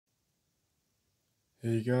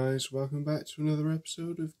Hey guys, welcome back to another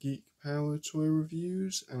episode of Geek Power Toy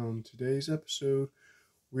Reviews, and on today's episode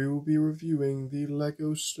we will be reviewing the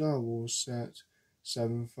Lego Star Wars set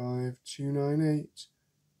 75298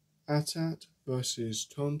 AT-AT vs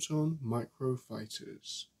Tauntaun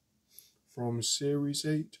Microfighters from Series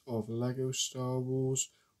 8 of Lego Star Wars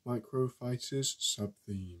Microfighters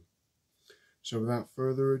sub-theme. So without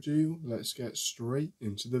further ado, let's get straight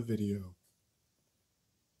into the video.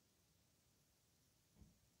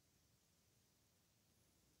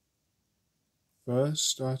 First,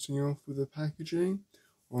 starting off with the packaging,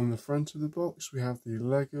 on the front of the box we have the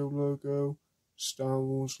Lego logo, Star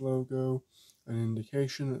Wars logo, an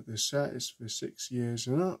indication that the set is for 6 years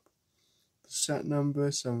and up, the set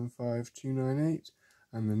number 75298,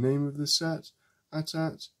 and the name of the set,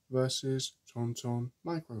 AT-AT vs Tauntaun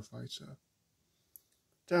Microfighter.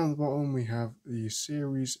 Down the bottom we have the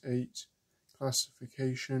Series 8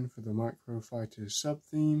 classification for the Microfighters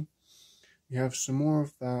sub-theme. We have some more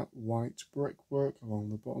of that white brickwork along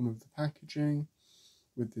the bottom of the packaging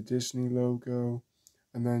with the Disney logo,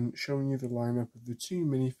 and then showing you the lineup of the two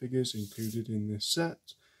minifigures included in this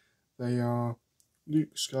set. They are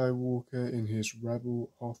Luke Skywalker in his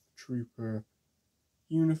Rebel Hoth Trooper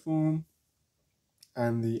uniform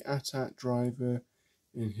and the AT-AT driver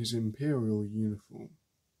in his Imperial uniform.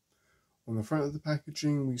 On the front of the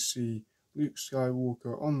packaging we see Luke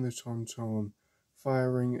Skywalker on the Tauntaun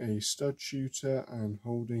firing a stud shooter and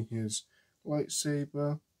holding his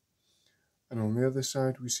lightsaber, and on the other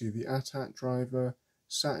side we see the AT-AT driver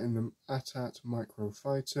sat in the AT-AT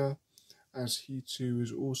Microfighter as he too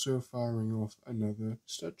is also firing off another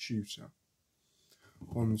stud shooter.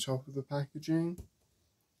 On the top of the packaging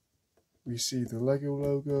we see the Lego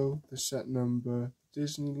logo, the set number,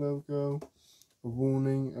 Disney logo, a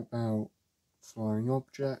warning about flying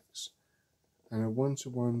objects, and a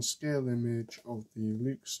 1:1 scale image of the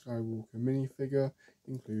Luke Skywalker minifigure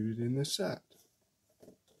included in the set.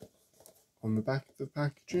 On the back of the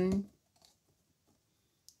packaging,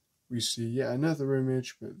 we see yet another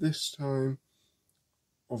image, but this time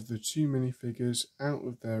of the two minifigures out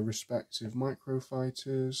of their respective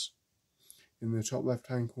microfighters. In the top left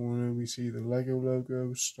hand corner we see the Lego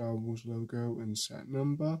logo, Star Wars logo and set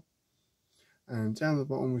number, and down the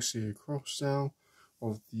bottom we see a cross cell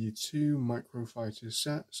of the two Microfighter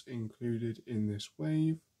sets included in this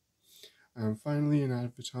wave, and finally an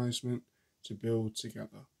advertisement to build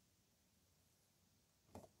together.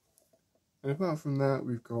 And apart from that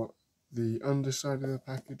we've got the underside of the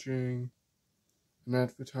packaging, an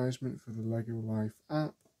advertisement for the Lego Life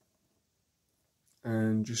app,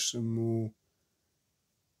 and just some more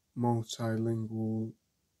multilingual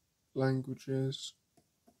languages.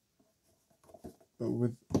 But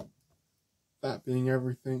with that being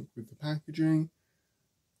everything with the packaging,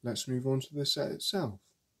 let's move on to the set itself.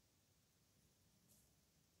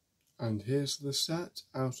 And here's the set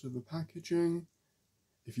out of the packaging.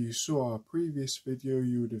 If you saw our previous video,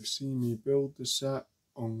 you would have seen me build the set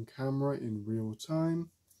on camera in real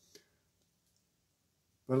time.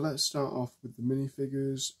 But let's start off with the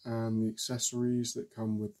minifigures and the accessories that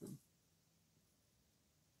come with them.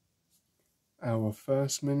 Our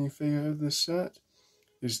first minifigure of the set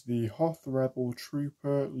is the Hoth Rebel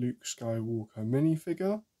Trooper Luke Skywalker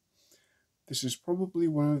minifigure. This is probably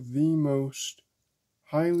one of the most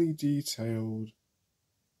highly detailed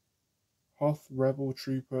Hoth Rebel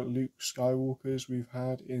Trooper Luke Skywalkers we've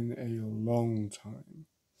had in a long time.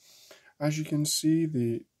 As you can see,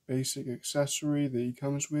 the basic accessory that he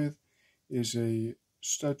comes with is a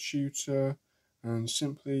stud shooter, and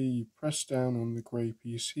simply you press down on the grey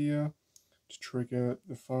piece here to trigger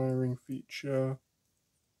the firing feature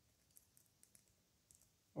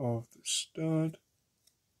of the stud,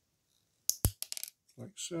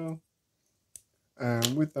 like so.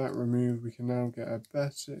 And with that removed, we can now get a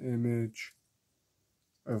better image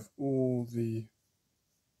of all the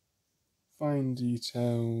fine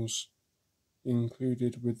details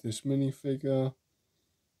included with this minifigure,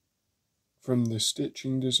 from the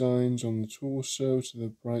stitching designs on the torso to the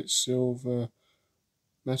bright silver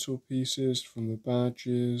metal pieces from the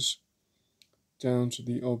badges down to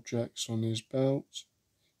the objects on his belt.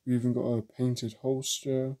 We've even got a painted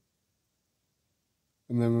holster,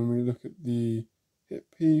 and then when we look at the hip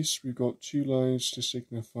piece, we've got two lines to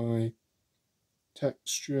signify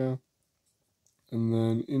texture, and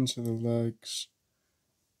then into the legs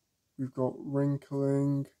we've got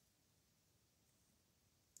wrinkling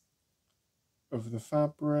of the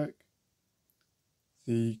fabric,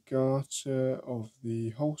 the garter of the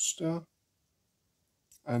holster,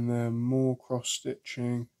 and then more cross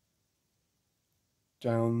stitching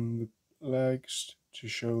down the legs to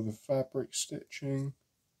show the fabric stitching.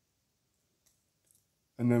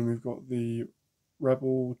 And then we've got the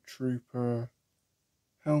Rebel Trooper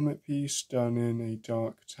helmet piece done in a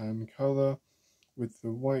dark tan colour with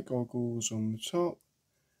the white goggles on the top.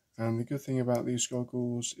 And the good thing about these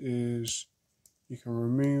goggles is you can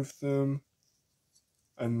remove them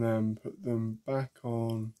and then put them back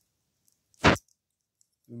on the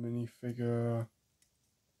minifigure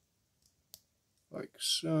like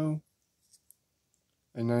so.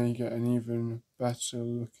 And now you get an even better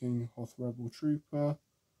looking Hoth Rebel Trooper,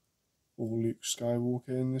 or Luke Skywalker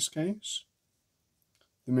in this case.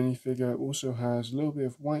 The minifigure also has a little bit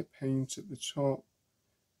of white paint at the top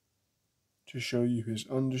to show you his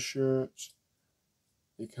undershirt.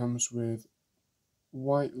 It comes with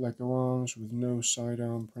white Lego arms with no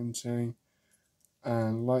sidearm printing,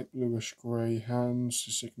 and light bluish grey hands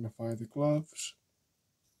to signify the gloves.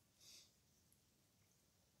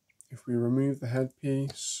 If we remove the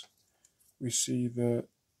headpiece, we see that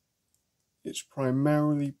it's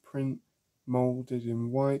primarily print moulded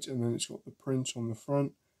in white, and then it's got the print on the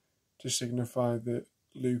front to signify that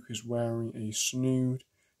Luke is wearing a snood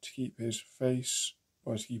to keep his face,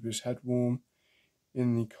 or to keep his head warm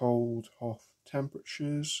in the cold Hoth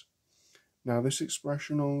temperatures. Now this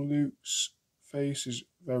expression on Luke's face is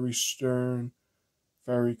very stern,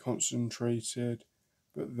 very concentrated,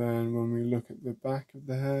 but then when we look at the back of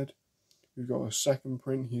the head, we've got a second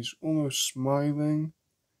print. He's almost smiling.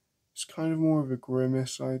 It's kind of more of a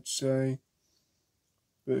grimace, I'd say,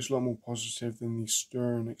 but it's a lot more positive than the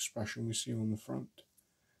stern expression we see on the front.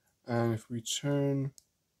 And if we turn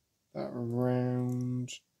that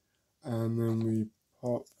around and then we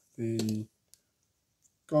pop the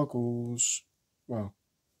goggles, well,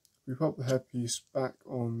 we pop the headpiece back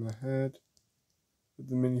on the head of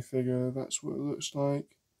the minifigure, that's what it looks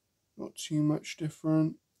like. Not too much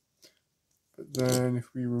different. But then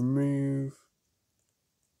if we remove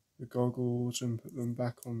the goggles and put them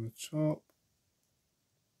back on the top,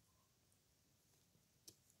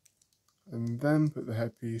 and then put the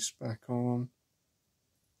headpiece back on,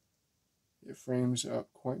 it frames it up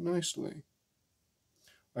quite nicely.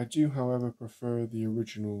 I do, however, prefer the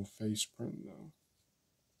original face print though.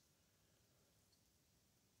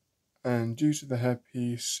 And due to the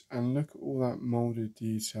headpiece, and look at all that moulded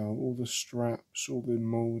detail, all the straps, all the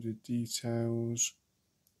moulded details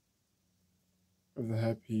of the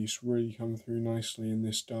headpiece really come through nicely in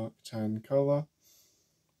this dark tan colour.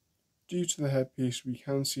 Due to the headpiece, we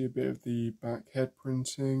can see a bit of the back head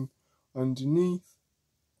printing underneath.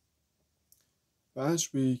 But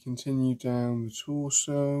as we continue down the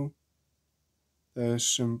torso, there's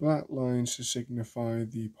some black lines to signify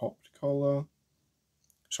the popped collar.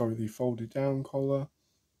 Sorry, the folded down collar.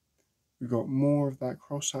 We've got more of that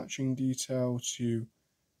cross-hatching detail to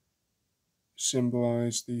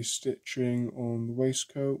symbolise the stitching on the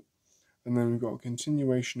waistcoat. And then we've got a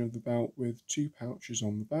continuation of the belt with two pouches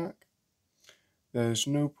on the back. There's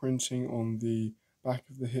no printing on the back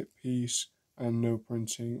of the hip piece and no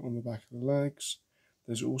printing on the back of the legs.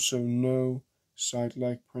 There's also no side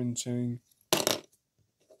leg printing.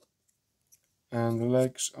 And the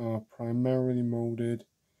legs are primarily moulded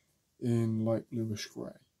in light bluish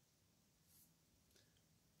grey.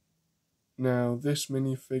 Now this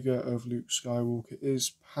minifigure of Luke Skywalker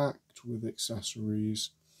is packed with accessories,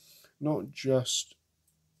 not just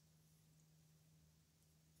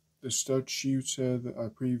the stud shooter that I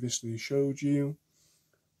previously showed you,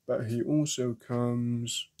 but he also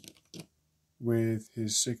comes with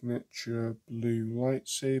his signature blue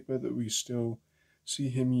lightsaber that we still see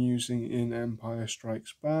him using in Empire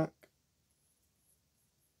Strikes Back.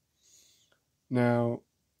 Now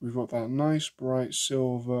we've got that nice bright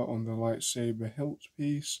silver on the lightsaber hilt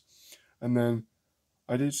piece, and then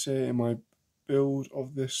I did say in my build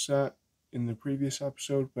of this set in the previous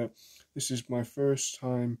episode, but this is my first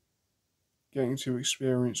time getting to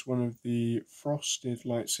experience one of the frosted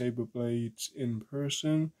lightsaber blades in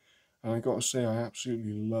person, and I gotta say I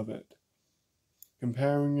absolutely love it.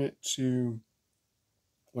 Comparing it to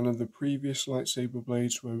one of the previous lightsaber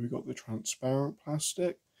blades where we got the transparent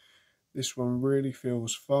plastic, this one really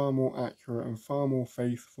feels far more accurate and far more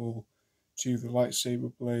faithful to the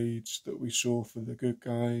lightsaber blades that we saw for the good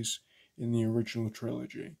guys in the original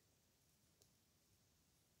trilogy.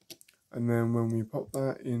 And then when we pop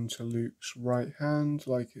that into Luke's right hand,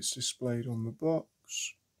 like it's displayed on the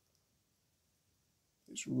box,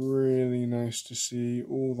 it's really nice to see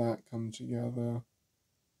all that come together.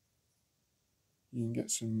 You can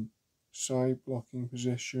get some side blocking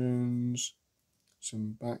positions,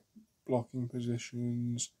 some back blocking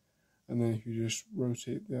positions, and then if you just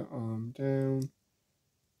rotate the arm down,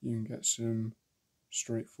 you can get some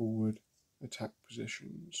straightforward attack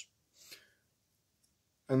positions.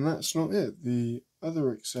 And that's not it. The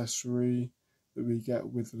other accessory that we get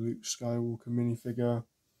with the Luke Skywalker minifigure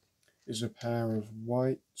is a pair of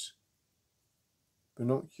white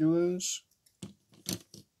binoculars.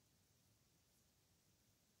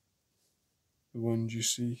 The ones you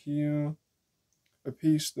see here. A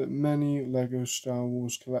piece that many Lego Star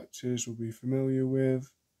Wars collectors will be familiar with.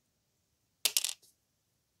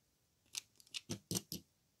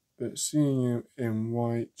 But seeing it in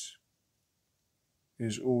white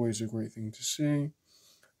is always a great thing to see.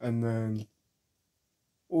 And then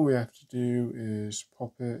all we have to do is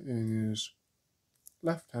pop it in his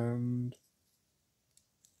left hand.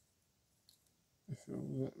 If it'll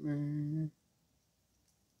let me.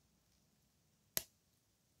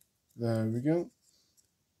 There we go.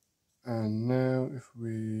 And now if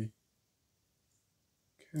we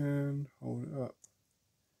can hold it up,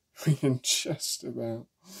 we can just about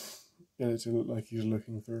get it to look like he's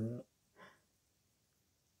looking through it.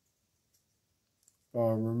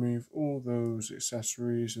 I'll remove all those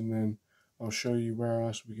accessories and then I'll show you where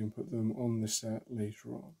else we can put them on the set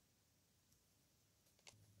later on.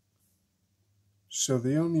 So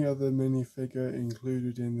the only other minifigure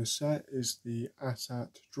included in the set is the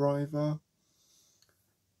AT-AT driver.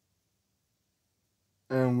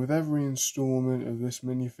 And with every installment of this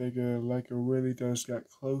minifigure, Lego really does get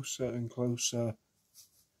closer and closer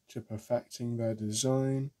to perfecting their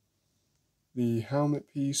design. The helmet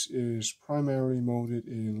piece is primarily molded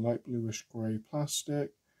in light bluish grey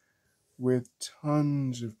plastic with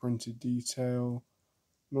tons of printed detail,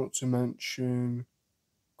 not to mention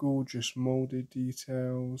gorgeous moulded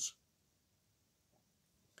details.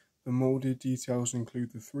 The moulded details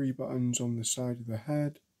include the 3 buttons on the side of the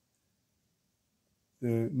head,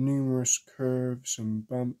 the numerous curves and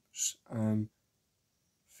bumps and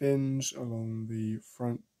fins along the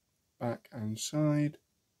front, back and side,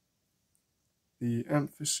 the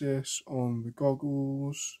emphasis on the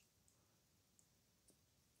goggles,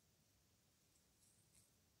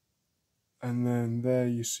 and then there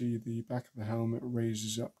you see the back of the helmet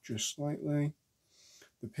raises up just slightly.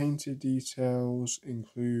 The painted details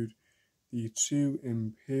include the 2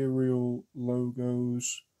 Imperial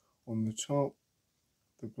logos on the top,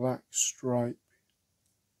 the black stripe,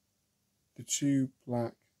 the 2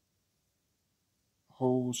 black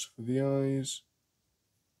holes for the eyes,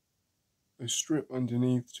 a strip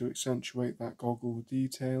underneath to accentuate that goggle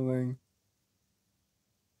detailing,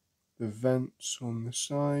 the vents on the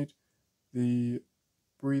side, the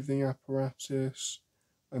breathing apparatus,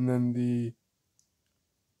 and then the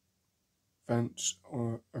vents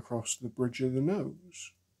across the bridge of the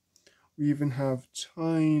nose. We even have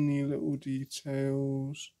tiny little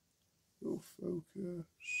details. Little focus.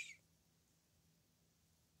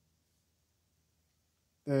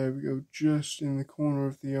 There we go, just in the corner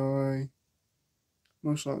of the eye.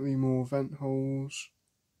 Most likely more vent holes.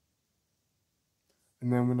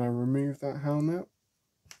 And then when I remove that helmet,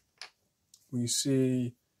 we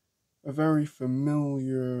see a very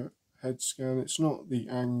familiar head scan. It's not the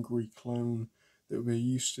angry clone that we're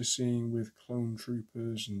used to seeing with clone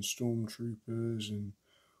troopers and stormtroopers and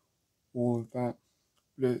all of that,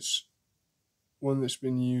 but it's one that's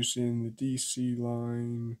been used in the DC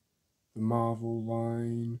line, the Marvel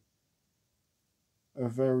line, a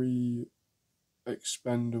very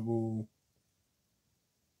expendable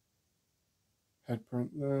headprint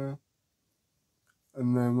there.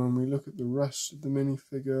 And then when we look at the rest of the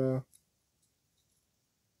minifigure,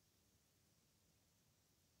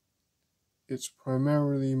 it's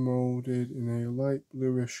primarily moulded in a light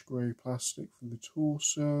bluish grey plastic for the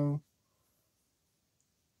torso,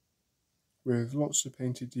 with lots of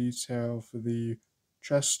painted detail for the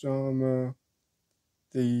chest armour,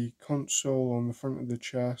 the console on the front of the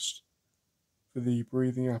chest for the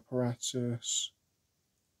breathing apparatus,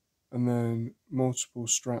 and then multiple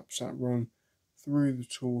straps that run through the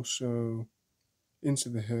torso, into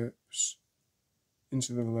the hips,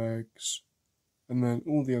 into the legs, and then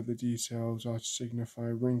all the other details are to signify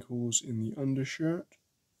wrinkles in the undershirt.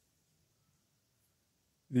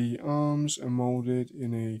 The arms are moulded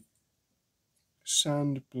in a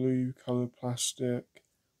sand blue coloured plastic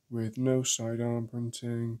with no sidearm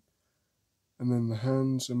printing, and then the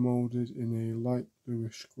hands are moulded in a light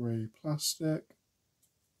bluish grey plastic.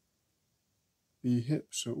 The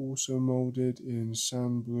hips are also moulded in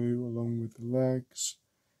sand blue along with the legs.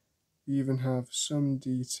 We even have some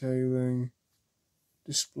detailing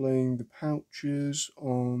displaying the pouches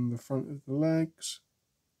on the front of the legs.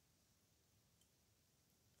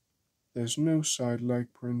 There's no side leg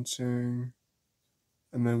printing.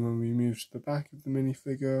 And then when we move to the back of the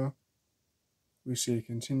minifigure, we see a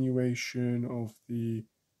continuation of the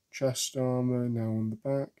chest armour now on the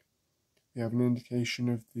back. We have an indication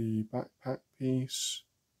of the backpack piece,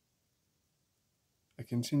 a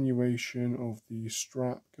continuation of the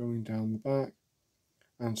strap going down the back,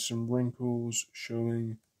 and some wrinkles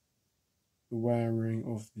showing the wearing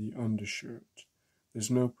of the undershirt. There's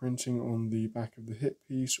no printing on the back of the hip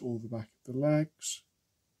piece or the back of the legs.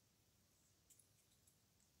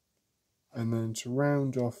 And then to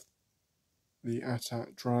round off the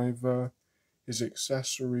AT-AT driver, his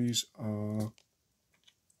accessories are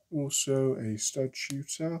also a stud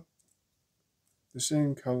shooter, the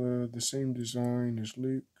same colour, the same design as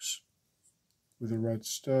Luke's, with a red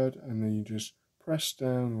stud, and then you just press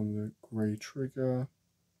down on the grey trigger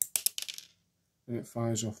and it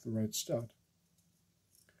fires off the red stud.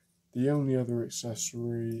 The only other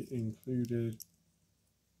accessory included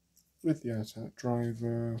with the AT-AT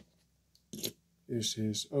driver is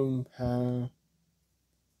his own pair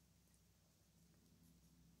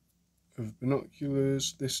of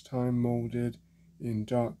binoculars, this time moulded in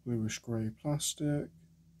dark bluish grey plastic,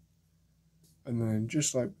 and then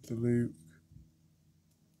just like with the Luke,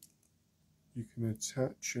 you can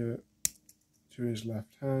attach it to his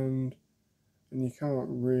left hand, and you can't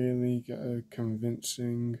really get a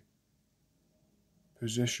convincing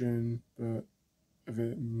position but of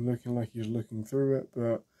it looking like he's looking through it,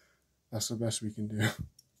 but that's the best we can do.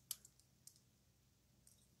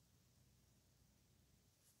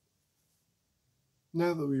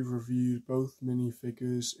 Now that we've reviewed both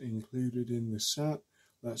minifigures included in the set,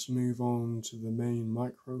 let's move on to the main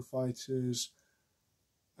Microfighters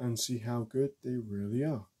and see how good they really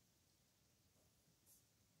are.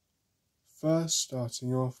 First,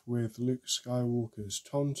 starting off with Luke Skywalker's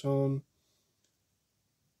Tauntaun.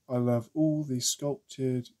 I love all the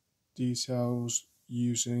sculpted details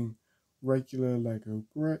using regular Lego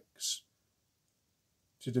bricks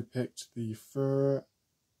to depict the fur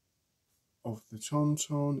of the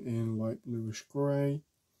Tauntaun in light bluish grey.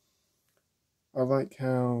 I like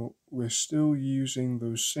how we're still using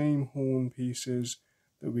those same horn pieces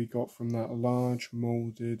that we got from that large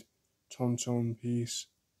moulded Tauntaun piece.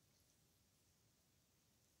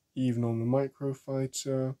 Even on the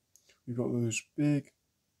Microfighter, we've got those big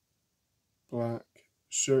black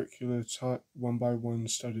circular 1x1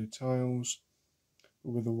 studded tiles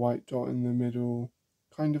with a white dot in the middle,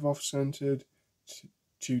 kind of off-centered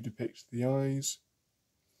to depict the eyes.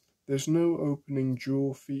 There's no opening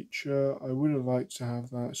jaw feature. I would have liked to have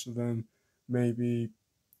that, so then maybe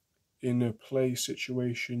in a play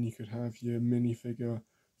situation you could have your minifigure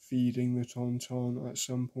feeding the Tauntaun at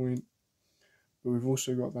some point. But we've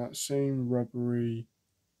also got that same rubbery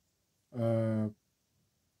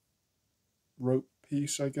rope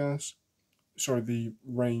piece, I guess. Sorry, the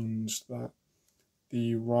reins that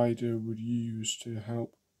the rider would use to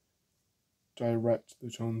help direct the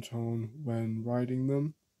Tauntaun when riding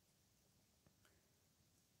them.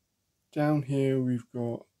 Down here we've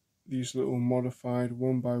got these little modified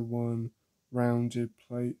 1x1 rounded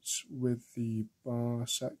plates with the bar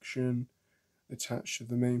section attached to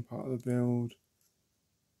the main part of the build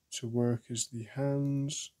to work as the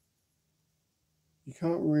hands. You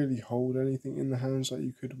can't really hold anything in the hands like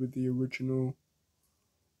you could with the original,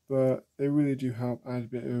 but they really do help add a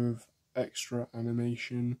bit of extra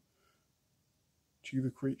animation to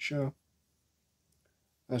the creature.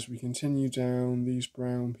 As we continue down, these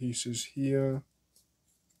brown pieces here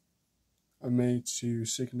are made to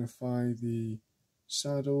signify the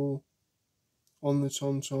saddle on the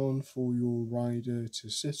Tauntaun for your rider to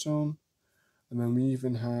sit on. And then we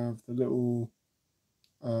even have the little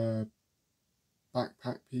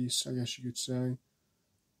backpack piece, I guess you could say.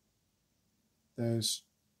 There's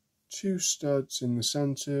two studs in the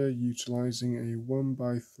center utilizing a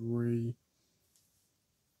 1x3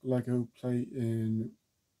 Lego plate in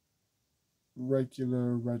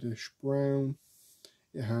regular reddish brown.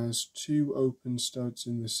 It has two open studs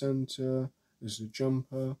in the center as a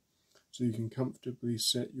jumper, so you can comfortably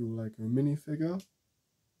sit your Lego minifigure.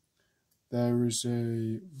 There is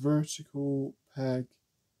a vertical peg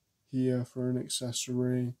here for an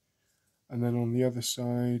accessory, and then on the other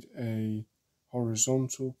side a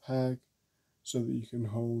horizontal peg so that you can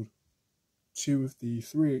hold two of the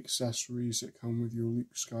three accessories that come with your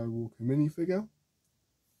Luke Skywalker minifigure.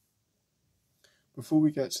 Before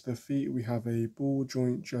we get to the feet, we have a ball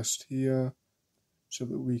joint just here so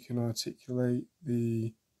that we can articulate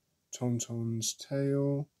the Tauntaun's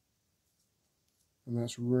tail, and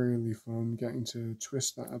that's really fun, getting to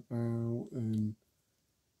twist that about and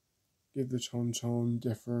give the Tauntaun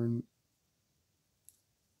different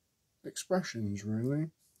expressions, really.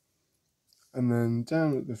 And then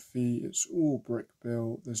down at the feet, it's all brick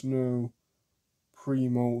built. There's no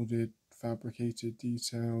pre-molded fabricated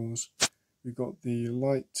details. We've got the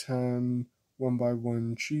light tan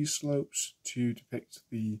 1x1 cheese slopes to depict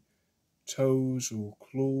the toes or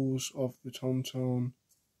claws of the Tauntaun.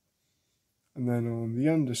 And then on the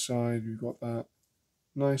underside, we've got that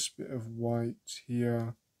nice bit of white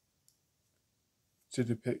here to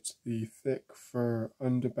depict the thick fur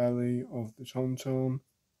underbelly of the Tauntaun.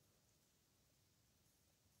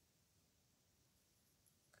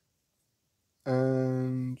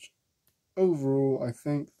 And overall, I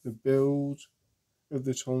think the build of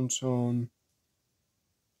the Tauntaun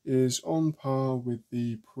is on par with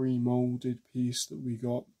the pre-molded piece that we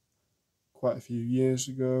got quite a few years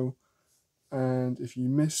ago. And if you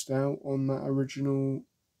missed out on that original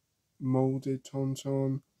molded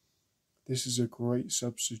Tauntaun, this is a great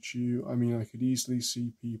substitute. I mean, I could easily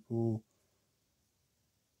see people,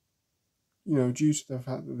 due to the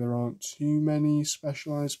fact that there aren't too many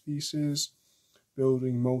specialized pieces,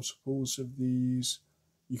 building multiples of these.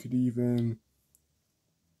 You could even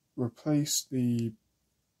replace the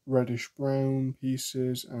reddish brown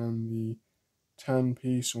pieces and the tan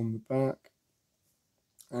piece on the back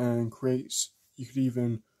and you could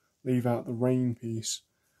even leave out the rain piece,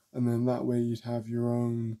 and then that way you'd have your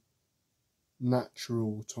own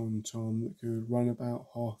natural Tauntaun that could run about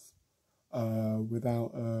Hoth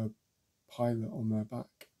without a pilot on their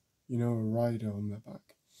back, a rider on their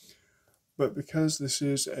back. But because this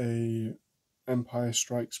is a Empire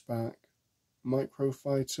Strikes Back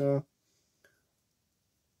Microfighter,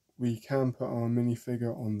 we can put our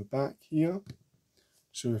minifigure on the back here.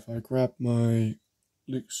 So if I grab my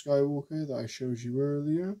Luke Skywalker that I showed you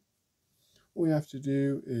earlier, all you have to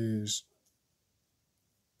do is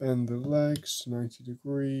bend the legs 90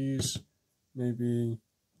 degrees, maybe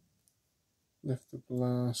lift the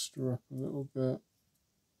blaster up a little bit,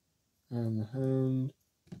 and the hand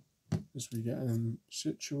as we get them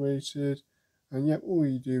situated. And yep, all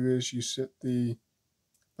you do is you sit the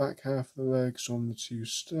back half of the legs on the two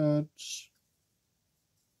studs,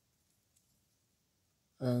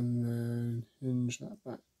 and then hinge that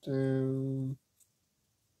back down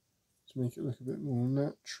to make it look a bit more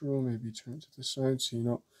natural. Maybe turn it to the side so you're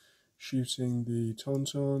not shooting the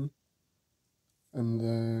Tauntaun. And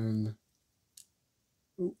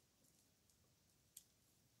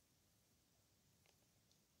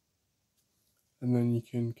then you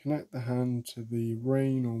can connect the hand to the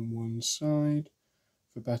rein on one side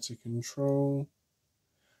for better control.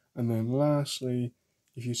 And then lastly,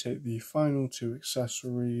 if you take the final two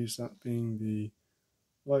accessories, that being the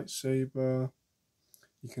lightsaber,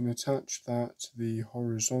 you can attach that to the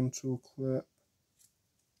horizontal clip,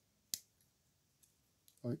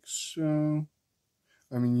 like so.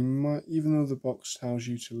 I mean, you might, even though the box tells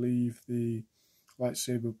you to leave the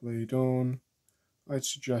lightsaber blade on, I'd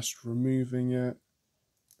suggest removing it,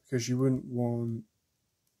 because you wouldn't want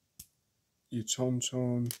your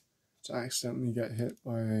Tauntaun to accidentally get hit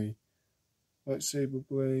by a lightsaber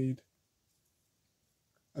blade.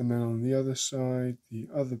 And then on the other side, the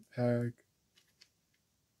other peg,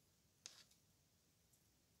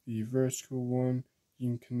 the vertical one, you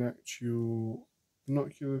can connect your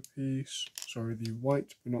binocular piece, the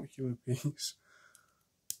white binocular piece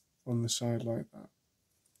on the side like that.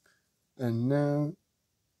 And now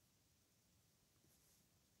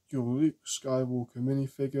your Luke Skywalker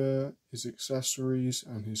minifigure, his accessories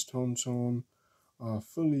and his Tauntaun are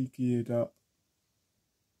fully geared up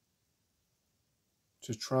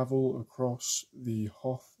to travel across the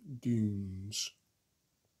Hoth Dunes.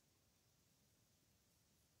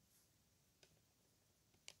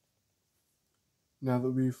 Now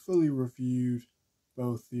that we've fully reviewed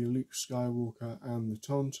both the Luke Skywalker and the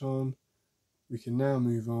Tauntaun, we can now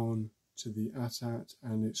move on to the AT-AT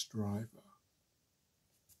and its driver.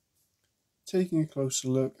 Taking a closer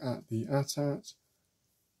look at the AT-AT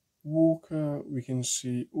Walker, we can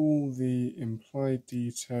see all the implied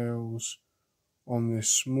details on this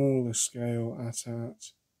smaller scale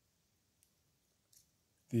AT-AT.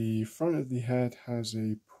 The front of the head has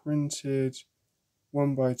a printed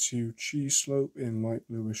 1x2 cheese slope in light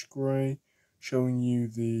bluish grey, showing you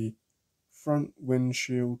the front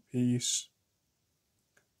windshield piece.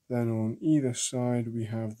 Then on either side we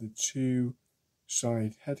have the two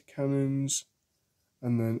side head cannons,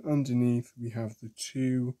 and then underneath we have the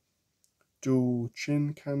two dual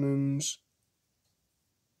chin cannons.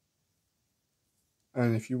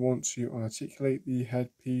 And if you want to articulate the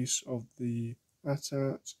headpiece of the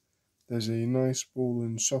AT-AT, there's a nice ball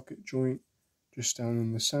and socket joint just down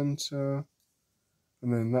in the center,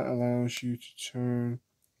 and then that allows you to turn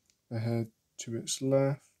the head to its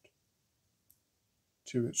left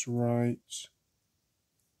to its right,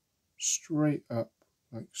 straight up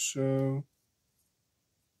like so,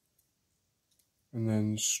 and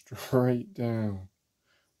then straight down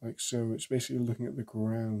like so. It's basically looking at the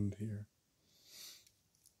ground here.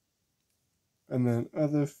 And then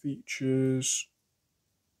other features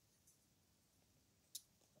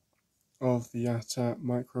of the AT-AT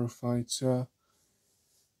Microfighter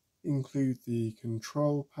include the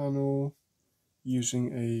control panel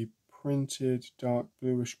using a printed dark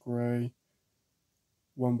bluish grey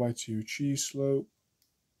 1x2 cheese slope.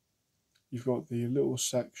 You've got the little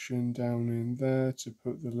section down in there to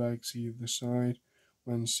put the legs either side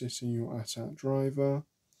when sitting your AT-AT driver.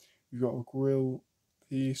 You've got a grill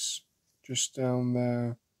piece just down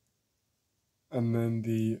there, and then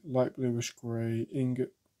the light bluish grey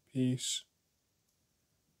ingot piece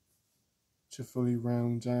to fully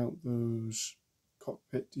round out those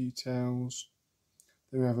cockpit details.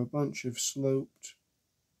 Then we have a bunch of sloped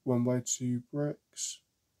 1x2 bricks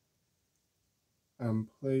and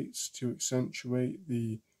plates to accentuate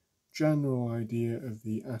the general idea of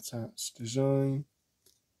the AT-AT's design.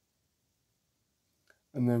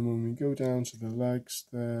 And then when we go down to the legs,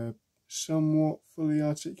 they're somewhat fully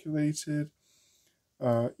articulated.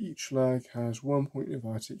 Each leg has one point of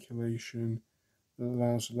articulation that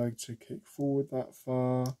allows the leg to kick forward that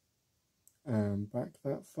far and back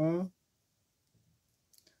that far.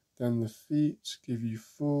 Then the feet give you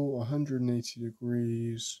full 180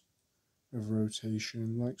 degrees of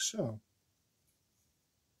rotation like so.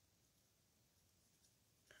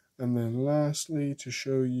 And then lastly, to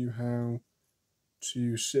show you how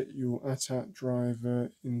to sit your AT-AT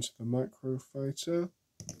driver into the Microfighter,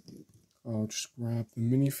 I'll just grab the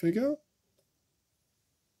minifigure,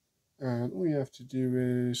 and all you have to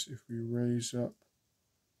do is, if we raise up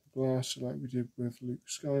the blaster like we did with Luke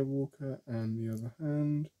Skywalker and the other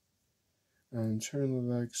hand, and turn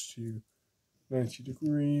the legs to 90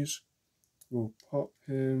 degrees, we'll pop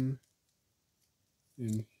him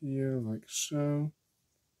in here like so,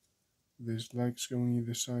 with his legs going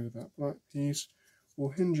either side of that black piece. We'll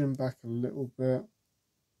hinge him back a little bit,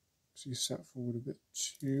 because he's sat forward a bit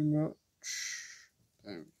too much.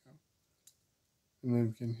 There we go. And then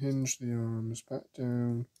we can hinge the arms back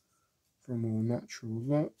down for a more natural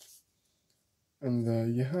look. And there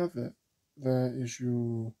you have it. There is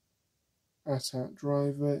your AT-AT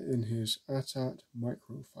driver in his AT-AT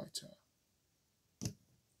Microfighter.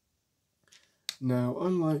 Now,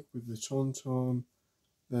 unlike with the Tauntaun,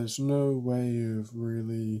 there's no way of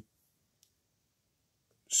really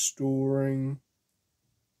storing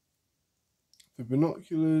the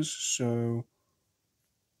binoculars, so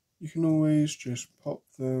you can always just pop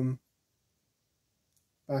them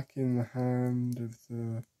back in the hand of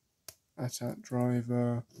the AT-AT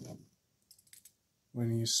driver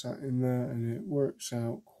when he's sat in there, and it works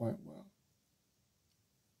out quite well.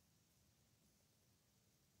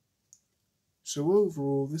 So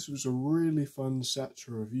overall, this was a really fun set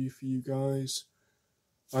to review for you guys.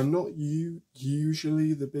 I'm not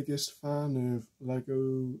usually the biggest fan of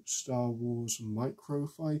Lego Star Wars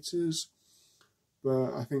Microfighters,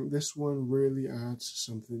 but I think this one really adds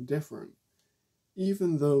something different.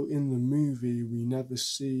 Even though in the movie we never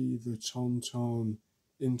see the Tauntaun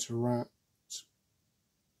interact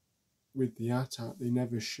with the AT-AT, they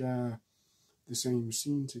never share the same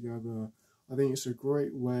scene together, I think it's a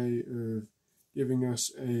great way of giving us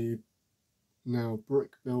a now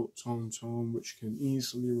brick-built Tauntaun, which can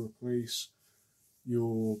easily replace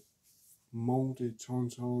your moulded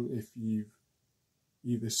Tauntaun if you've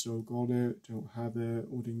either still got it, don't have it,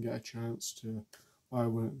 or didn't get a chance to buy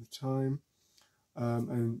one at the time.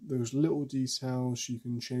 And those little details you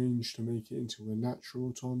can change to make it into a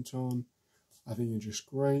natural Tauntaun, I think are just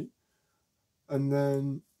great. And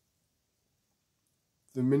then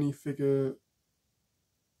the minifigure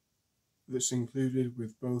that's included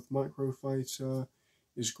with both Microfighter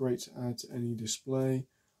is great to add to any display.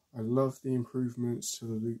 I love the improvements to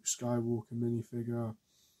the Luke Skywalker minifigure.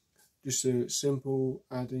 Just a simple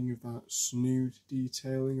adding of that snood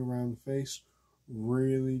detailing around the face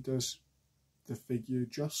really does the figure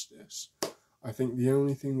justice. I think the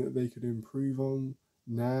only thing that they could improve on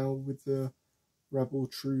now with the Rebel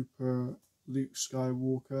Trooper Luke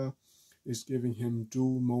Skywalker is giving him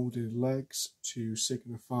dual moulded legs to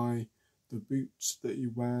signify the boots that he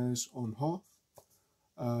wears on Hoth.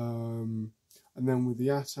 And then with the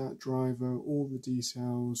AT-AT driver, all the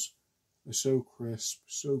details are so crisp,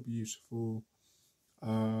 so beautiful.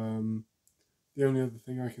 The only other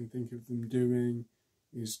thing I can think of them doing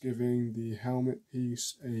is giving the helmet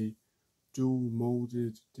piece a dual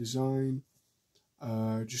moulded design.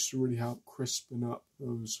 just to really help crispen up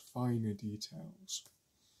those finer details.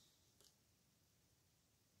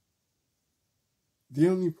 The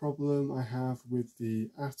only problem I have with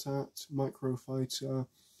the AT-AT Microfighter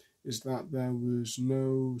is that there was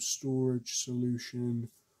no storage solution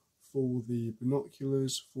for the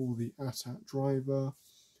binoculars for the AT-AT driver.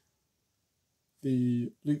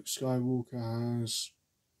 The Luke Skywalker has,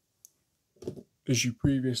 as you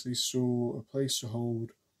previously saw, a place to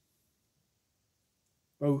hold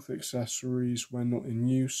both accessories when not in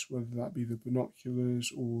use, whether that be the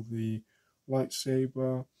binoculars or the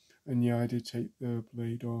lightsaber. And yeah, I did take the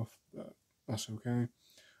blade off, but that's okay.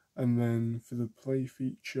 And then for the play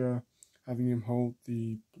feature, having him hold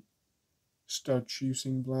the stud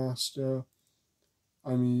shooting blaster,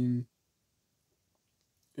 I mean,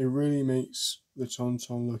 it really makes the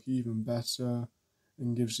Tauntaun look even better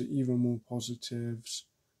and gives it even more positives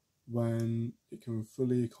when it can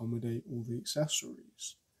fully accommodate all the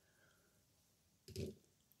accessories.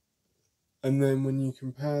 And then when you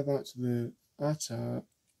compare that to the AT-AT,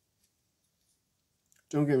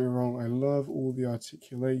 don't get me wrong, I love all the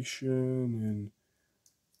articulation and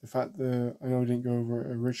the fact that, I know I didn't go over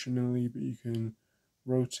it originally, but you can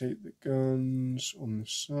rotate the guns on the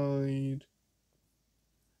side.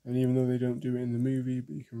 And even though they don't do it in the movie,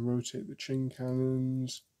 but you can rotate the chin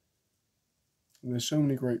cannons. And there's so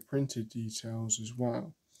many great printed details as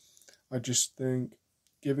well. I just think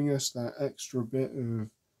giving us that extra bit of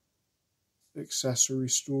accessory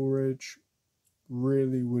storage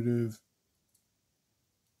really would have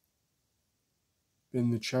been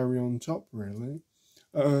the cherry on top, really.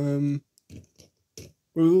 With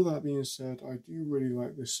all that being said, I do really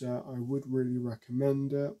like this set. I would really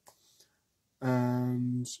recommend it.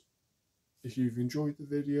 And if you've enjoyed the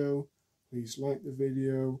video, please like the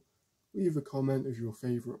video, leave a comment of your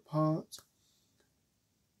favourite part.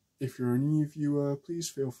 If you're a new viewer, please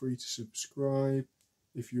feel free to subscribe.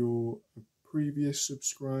 If you're a previous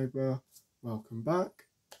subscriber, welcome back.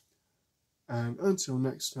 And until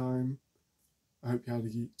next time, I hope you had a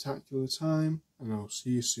geektacular time, and I'll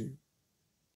see you soon.